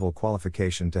entry-level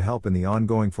qualification to help in the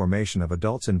ongoing formation of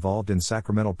adults involved in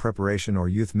sacramental preparation or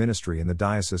youth ministry in the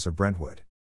Diocese of Brentwood.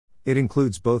 It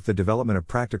includes both the development of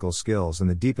practical skills and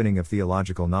the deepening of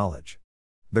theological knowledge.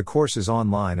 The course is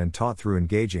online and taught through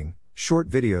engaging, short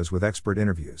videos with expert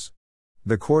interviews.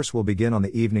 The course will begin on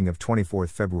the evening of 24th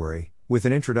February, with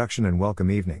an introduction and welcome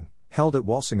evening, held at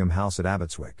Walsingham House at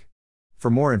Abbotswick. For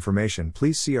more information,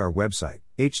 please see our website,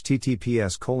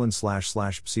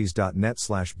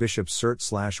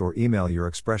 https://pses.net/bishopscert/ or email your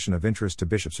expression of interest to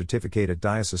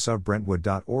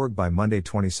bishopcertificate@dioceseofbrentwood.org by Monday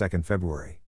 22nd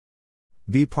February.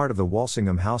 Be part of the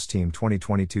Walsingham House Team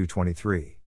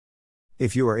 2022-23.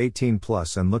 If you are 18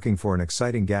 plus and looking for an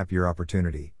exciting gap year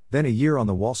opportunity, then a year on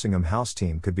the Walsingham House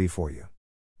Team could be for you.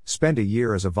 Spend a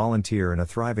year as a volunteer in a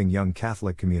thriving young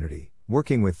Catholic community,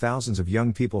 working with thousands of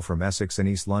young people from Essex and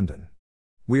East London.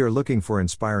 We are looking for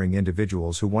inspiring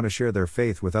individuals who want to share their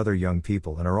faith with other young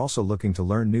people and are also looking to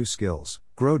learn new skills,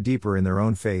 grow deeper in their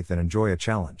own faith and enjoy a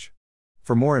challenge.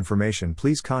 For more information,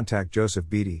 please contact Joseph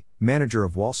Beattie, manager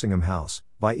of Walsingham House,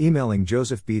 by emailing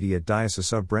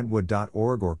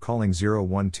josephbeattie@dioceseofbrentwood.org or calling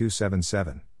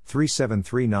 01277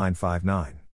 373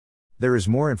 There is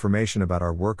more information about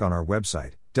our work on our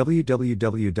website,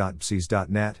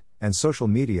 www.pses.net, and social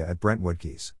media at Brentwood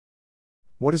Keys.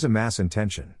 What is a Mass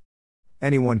intention?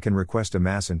 Anyone can request a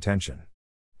Mass intention.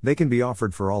 They can be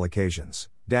offered for all occasions,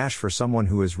 for someone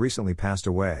who has recently passed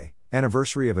away,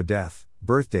 anniversary of a death,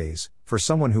 birthdays, for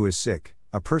someone who is sick,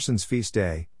 a person's feast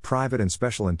day, private and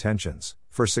special intentions,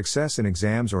 for success in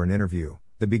exams or an interview,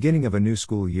 the beginning of a new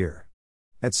school year,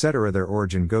 etc. Their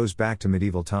origin goes back to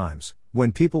medieval times,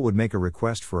 when people would make a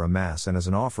request for a Mass and as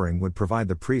an offering would provide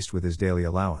the priest with his daily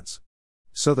allowance.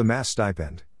 So the Mass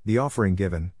stipend, the offering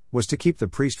given, was to keep the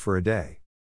priest for a day.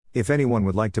 If anyone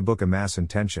would like to book a Mass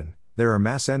intention, there are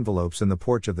Mass envelopes in the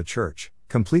porch of the church.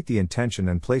 Complete the intention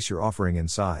and place your offering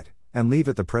inside, and leave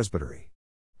at the presbytery.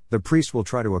 The priest will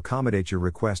try to accommodate your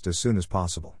request as soon as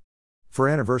possible. For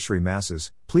anniversary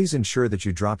Masses, please ensure that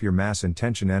you drop your Mass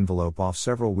intention envelope off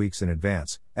several weeks in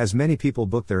advance, as many people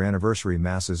book their anniversary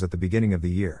Masses at the beginning of the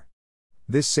year.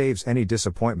 This saves any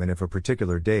disappointment if a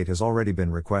particular date has already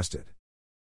been requested.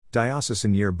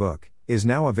 Diocesan Yearbook is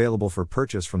now available for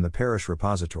purchase from the parish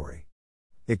repository.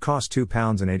 It costs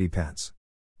 £2.80.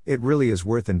 It really is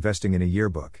worth investing in a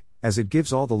yearbook, as it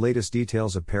gives all the latest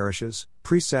details of parishes,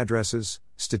 priests' addresses,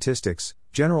 statistics,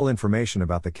 general information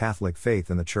about the Catholic faith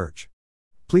and the Church.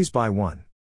 Please buy one.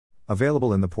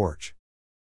 Available in the porch.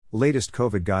 Latest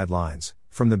COVID guidelines.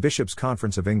 From the Bishops'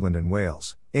 Conference of England and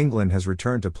Wales, England has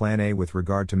returned to Plan A with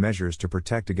regard to measures to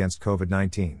protect against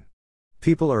COVID-19.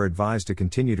 People are advised to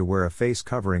continue to wear a face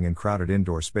covering in crowded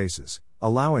indoor spaces,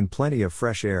 allow in plenty of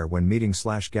fresh air when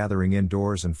meeting/gathering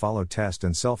indoors, and follow test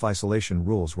and self-isolation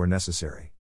rules where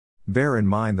necessary. Bear in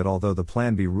mind that although the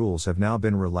Plan B rules have now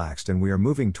been relaxed and we are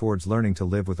moving towards learning to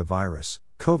live with the virus,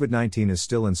 COVID-19 is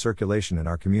still in circulation in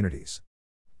our communities.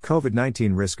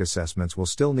 COVID-19 risk assessments will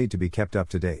still need to be kept up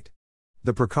to date.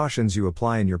 The precautions you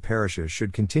apply in your parishes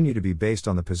should continue to be based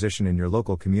on the position in your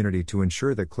local community to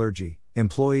ensure that clergy,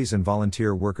 employees and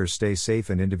volunteer workers stay safe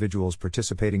and individuals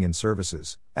participating in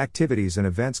services, activities and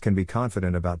events can be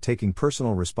confident about taking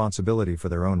personal responsibility for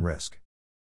their own risk.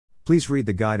 Please read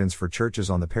the guidance for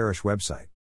churches on the parish website.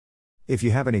 If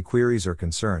you have any queries or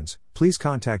concerns, please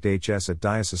contact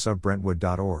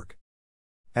hs@dioceseofbrentwood.org.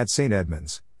 At St.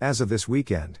 Edmund's, as of this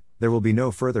weekend, There will be no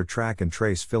further track and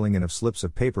trace filling in of slips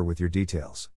of paper with your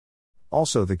details.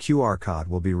 Also, the QR code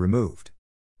will be removed.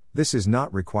 This is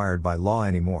not required by law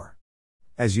anymore.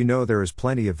 As you know, there is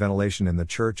plenty of ventilation in the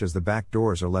church as the back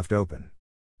doors are left open.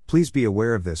 Please be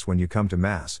aware of this when you come to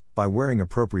Mass, by wearing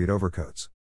appropriate overcoats.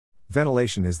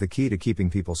 Ventilation is the key to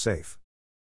keeping people safe.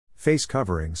 Face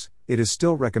coverings. It is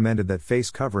still recommended that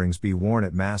face coverings be worn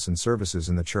at Mass and services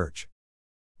in the church.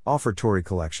 Offertory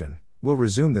collection will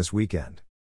resume this weekend.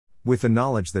 With the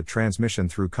knowledge that transmission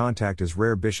through contact is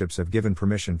rare, bishops have given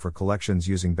permission for collections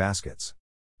using baskets.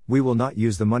 We will not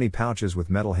use the money pouches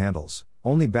with metal handles,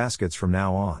 only baskets from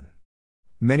now on.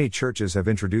 Many churches have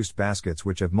introduced baskets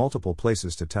which have multiple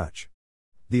places to touch.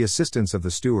 The assistance of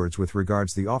the stewards with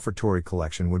regards to the offertory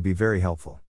collection would be very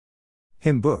helpful.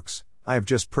 Hymn books. I have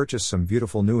just purchased some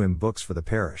beautiful new hymn books for the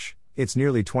parish. It's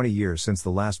nearly 20 years since the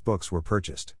last books were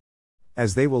purchased.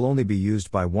 As they will only be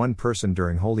used by one person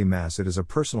during Holy Mass, it is a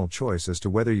personal choice as to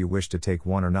whether you wish to take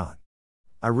one or not.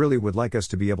 I really would like us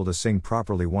to be able to sing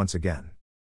properly once again.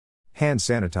 Hand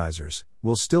sanitizers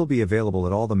will still be available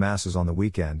at all the Masses on the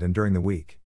weekend and during the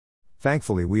week.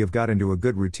 Thankfully, we have got into a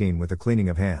good routine with the cleaning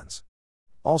of hands.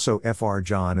 Also, Fr.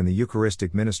 John and the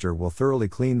Eucharistic minister will thoroughly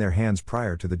clean their hands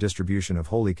prior to the distribution of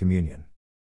Holy Communion.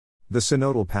 The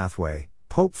Synodal Pathway.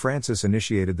 Pope Francis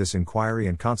initiated this inquiry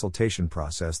and consultation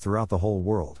process throughout the whole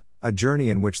world, a journey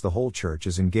in which the whole Church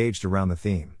is engaged around the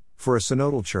theme, for a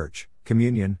synodal Church,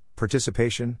 communion,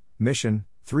 participation, mission,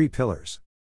 3 pillars.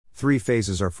 3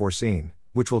 phases are foreseen,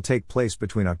 which will take place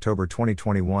between October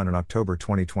 2021 and October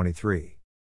 2023.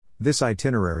 This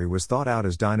itinerary was thought out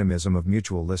as dynamism of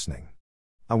mutual listening.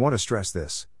 I want to stress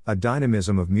this, a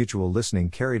dynamism of mutual listening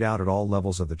carried out at all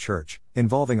levels of the Church,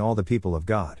 involving all the people of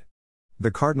God. The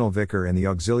cardinal vicar and the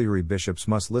auxiliary bishops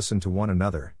must listen to one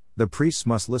another, the priests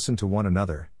must listen to one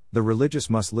another, the religious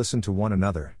must listen to one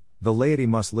another, the laity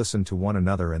must listen to one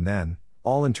another, and then,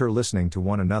 all inter-listening to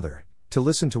one another, to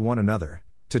listen to one another,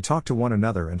 to talk to one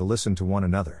another and to listen to one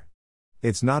another.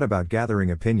 It's not about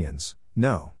gathering opinions,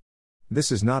 no.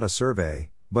 This is not a survey,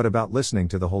 but about listening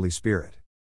to the Holy Spirit.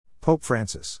 Pope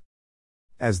Francis.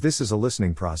 As this is a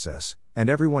listening process, and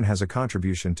everyone has a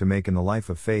contribution to make in the life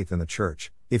of faith in the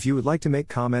Church, if you would like to make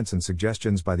comments and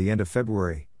suggestions by the end of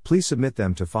February, please submit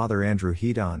them to Father Andrew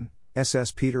Heaton,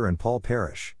 SS Peter and Paul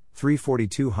Parish,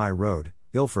 342 High Road,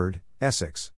 Ilford,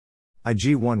 Essex.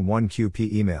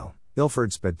 IG11QP email,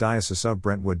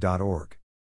 ilfordsp@dioceseofbrentwood.org.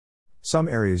 Some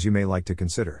areas you may like to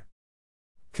consider.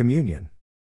 Communion.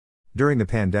 During the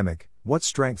pandemic, what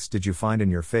strengths did you find in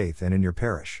your faith and in your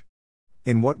parish?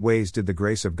 In what ways did the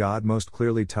grace of God most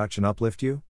clearly touch and uplift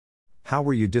you? How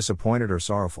were you disappointed or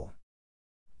sorrowful?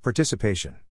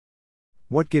 Participation.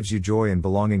 What gives you joy in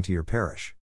belonging to your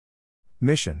parish?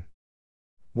 Mission.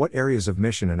 What areas of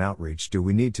mission and outreach do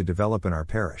we need to develop in our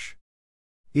parish?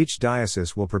 Each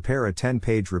diocese will prepare a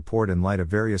 10-page report in light of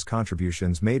various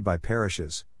contributions made by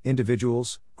parishes,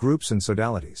 individuals, groups and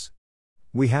sodalities.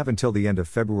 We have until the end of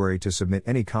February to submit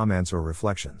any comments or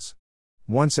reflections.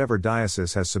 Once ever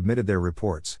diocese has submitted their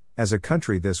reports, as a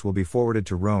country this will be forwarded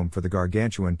to Rome for the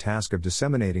gargantuan task of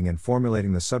disseminating and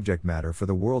formulating the subject matter for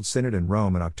the World Synod in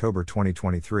Rome in October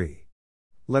 2023.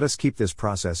 Let us keep this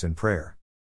process in prayer.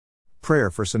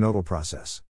 Prayer for synodal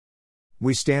process.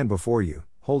 We stand before you,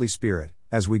 Holy Spirit,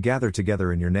 as we gather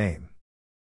together in your name.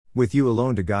 With you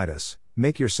alone to guide us,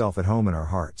 make yourself at home in our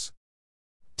hearts.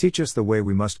 Teach us the way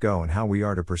we must go and how we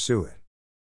are to pursue it.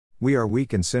 We are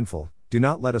weak and sinful, do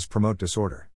not let us promote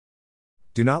disorder.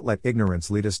 Do not let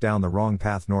ignorance lead us down the wrong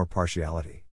path nor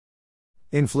partiality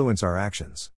influence our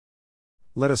actions.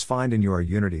 Let us find in you our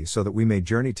unity so that we may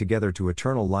journey together to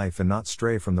eternal life and not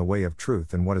stray from the way of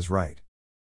truth and what is right.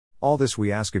 All this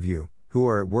we ask of you, who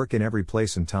are at work in every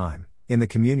place and time, in the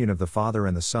communion of the Father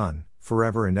and the Son,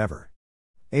 forever and ever.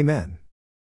 Amen.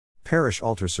 Parish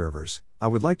altar servers, I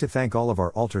would like to thank all of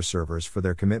our altar servers for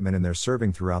their commitment in their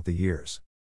serving throughout the years.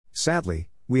 Sadly,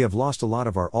 we have lost a lot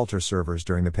of our altar servers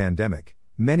during the pandemic.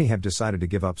 Many have decided to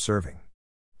give up serving.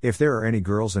 If there are any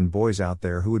girls and boys out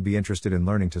there who would be interested in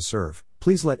learning to serve,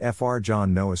 please let Fr.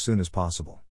 John know as soon as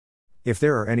possible. If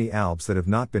there are any albs that have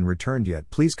not been returned yet,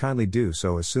 please kindly do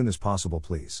so as soon as possible,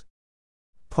 please.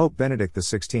 Pope Benedict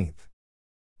XVI.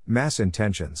 Mass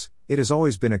intentions. It has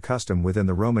always been a custom within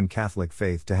the Roman Catholic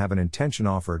faith to have an intention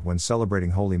offered when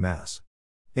celebrating Holy Mass.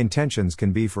 Intentions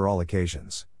can be for all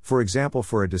occasions, for example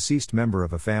for a deceased member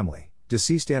of a family,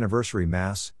 deceased anniversary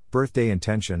Mass, birthday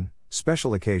intention,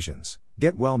 special occasions,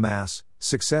 get well Mass,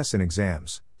 success in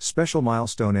exams, special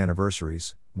milestone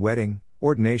anniversaries, wedding,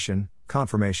 ordination,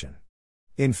 confirmation.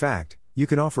 In fact, you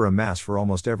can offer a Mass for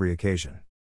almost every occasion.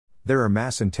 There are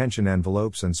Mass intention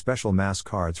envelopes and special Mass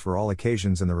cards for all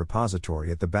occasions in the repository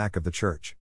at the back of the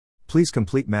church. Please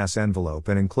complete Mass envelope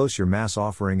and enclose your Mass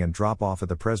offering and drop off at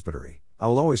the presbytery. I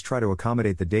will always try to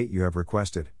accommodate the date you have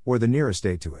requested, or the nearest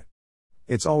date to it.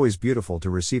 It's always beautiful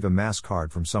to receive a Mass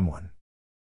card from someone.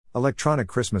 Electronic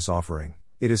Christmas offering.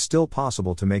 It is still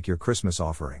possible to make your Christmas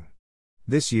offering.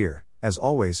 This year, as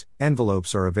always,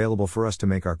 envelopes are available for us to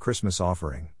make our Christmas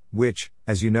offering, which,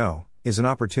 as you know, is an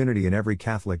opportunity in every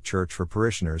Catholic church for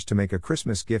parishioners to make a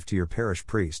Christmas gift to your parish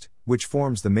priest, which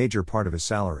forms the major part of his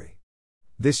salary.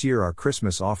 This year our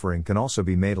Christmas offering can also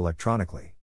be made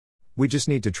electronically. We just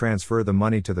need to transfer the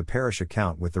money to the parish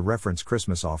account with the reference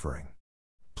Christmas offering.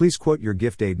 Please quote your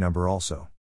gift aid number also.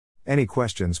 Any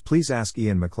questions, please ask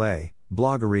Ian McClay,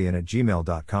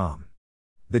 blogger@gmail.com.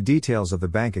 The details of the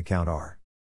bank account are: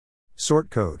 sort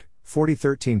code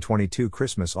 401322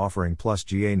 Christmas offering plus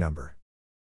GA number.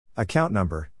 Account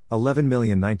number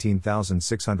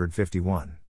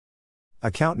 11,019,651.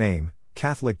 Account name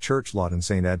Catholic Church Lawton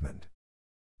St. Edmund.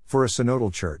 For a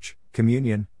synodal church,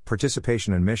 communion,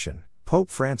 participation and mission, Pope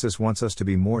Francis wants us to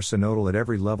be more synodal at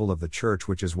every level of the church,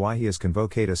 which is why he has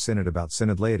convoked a synod about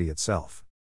synod laity itself.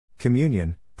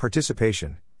 Communion,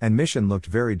 participation, and mission looked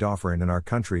very different in our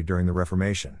country during the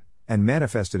Reformation, and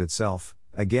manifested itself,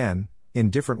 again, in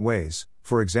different ways,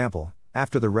 for example,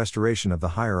 after the restoration of the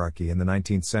hierarchy in the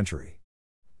 19th century.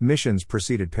 Missions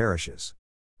preceded parishes.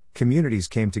 Communities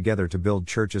came together to build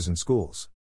churches and schools.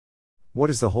 What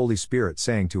is the Holy Spirit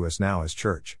saying to us now as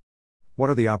church? What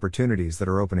are the opportunities that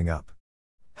are opening up?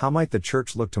 How might the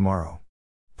church look tomorrow?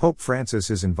 Pope Francis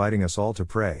is inviting us all to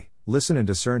pray, listen and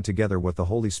discern together what the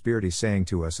Holy Spirit is saying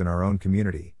to us in our own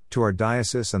community, to our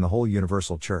diocese and the whole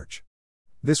universal church.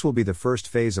 This will be the first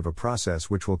phase of a process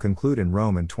which will conclude in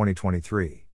Rome in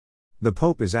 2023. The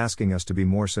Pope is asking us to be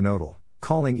more synodal,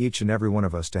 calling each and every one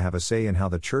of us to have a say in how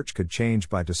the church could change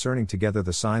by discerning together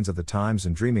the signs of the times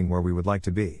and dreaming where we would like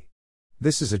to be.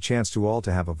 This is a chance to all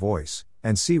to have a voice,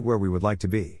 and see where we would like to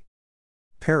be.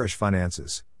 Parish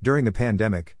finances. During the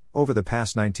pandemic, over the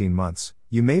past 19 months,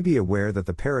 you may be aware that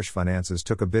the parish finances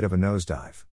took a bit of a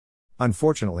nosedive.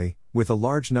 Unfortunately, with a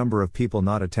large number of people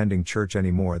not attending church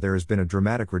anymore, there has been a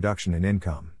dramatic reduction in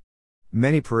income.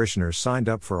 Many parishioners signed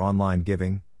up for online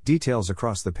giving, details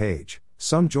across the page.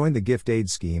 Some joined the gift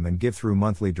aid scheme and give through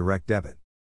monthly direct debit.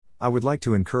 I would like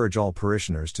to encourage all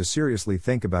parishioners to seriously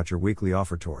think about your weekly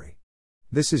offertory.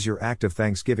 This is your act of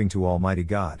thanksgiving to Almighty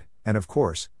God, and of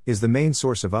course, is the main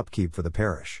source of upkeep for the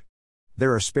parish.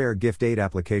 There are spare gift aid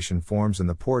application forms in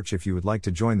the porch if you would like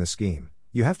to join the scheme.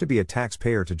 You have to be a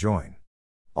taxpayer to join.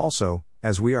 Also,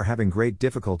 as we are having great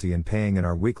difficulty in paying in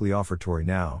our weekly offertory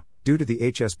now, due to the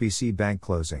HSBC bank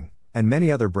closing, and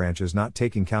many other branches not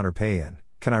taking counter pay-in,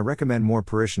 can I recommend more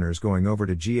parishioners going over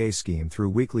to GA scheme through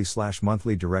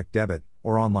weekly/monthly direct debit,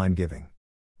 or online giving.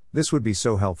 This would be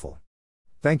so helpful.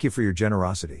 Thank you for your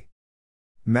generosity.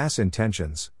 Mass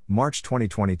Intentions, March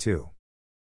 2022.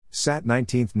 Sat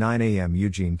 19th 9 a.m.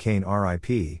 Eugene Kane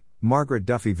RIP, Margaret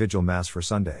Duffy Vigil Mass for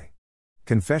Sunday.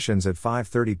 Confessions at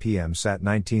 5:30 p.m. Sat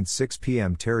 19th 6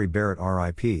 p.m. Terry Barrett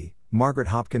RIP, Margaret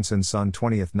Hopkinson Son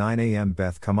 20th 9 a.m.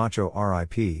 Beth Camacho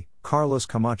RIP, Carlos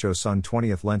Camacho Son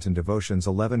 20th Lenten Devotions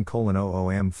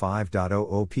 11:00 am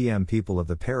 5:00 p.m. People of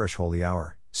the Parish Holy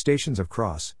Hour, Stations of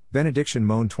Cross, Benediction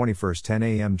Moan 21st 10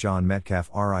 a.m. John Metcalf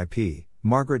RIP,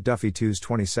 Margaret Duffy 2's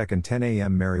 22nd 10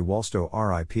 a.m. Mary Walstow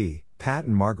RIP, Pat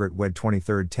and Margaret Wed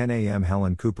 23rd 10 a.m.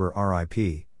 Helen Cooper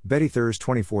RIP, Betty Thurs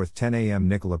 24th 10 a.m.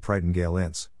 Nicola Prightingale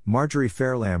Ince, Marjorie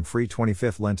Fairlamb Free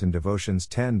 25th Lenten Devotions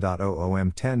 10:00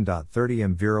 am 10:30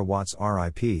 am Vera Watts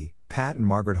RIP, Pat and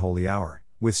Margaret Holy Hour,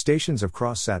 with Stations of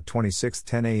Cross Sat 26th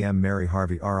 10 a.m. Mary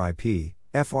Harvey RIP,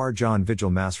 Fr. John Vigil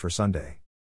Mass for Sunday.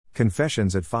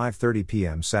 Confessions at 5:30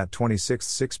 p.m. Sat 26th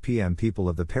 6 p.m. People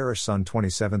of the Parish Son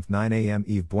 27th 9 a.m.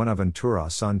 Eve Buenaventura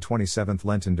Son 27th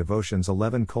Lenten Devotions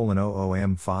 11:00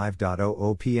 am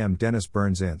 5:00 p.m. Dennis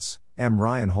Burns Ince, M.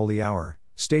 Ryan Holy Hour,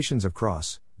 Stations of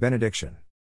Cross, Benediction.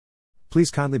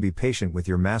 Please kindly be patient with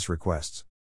your Mass requests.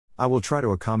 I will try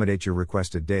to accommodate your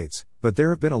requested dates, but there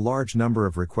have been a large number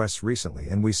of requests recently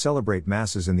and we celebrate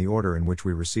Masses in the order in which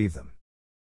we receive them.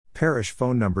 Parish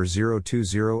phone number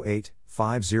 0208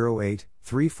 508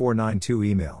 3492.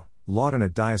 Email,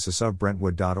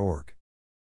 lawton@dioceseofbrentwood.org.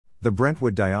 The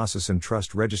Brentwood Diocesan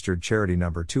Trust Registered Charity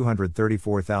Number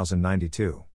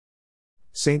 234,092.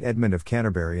 St. Edmund of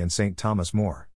Canterbury and St. Thomas More.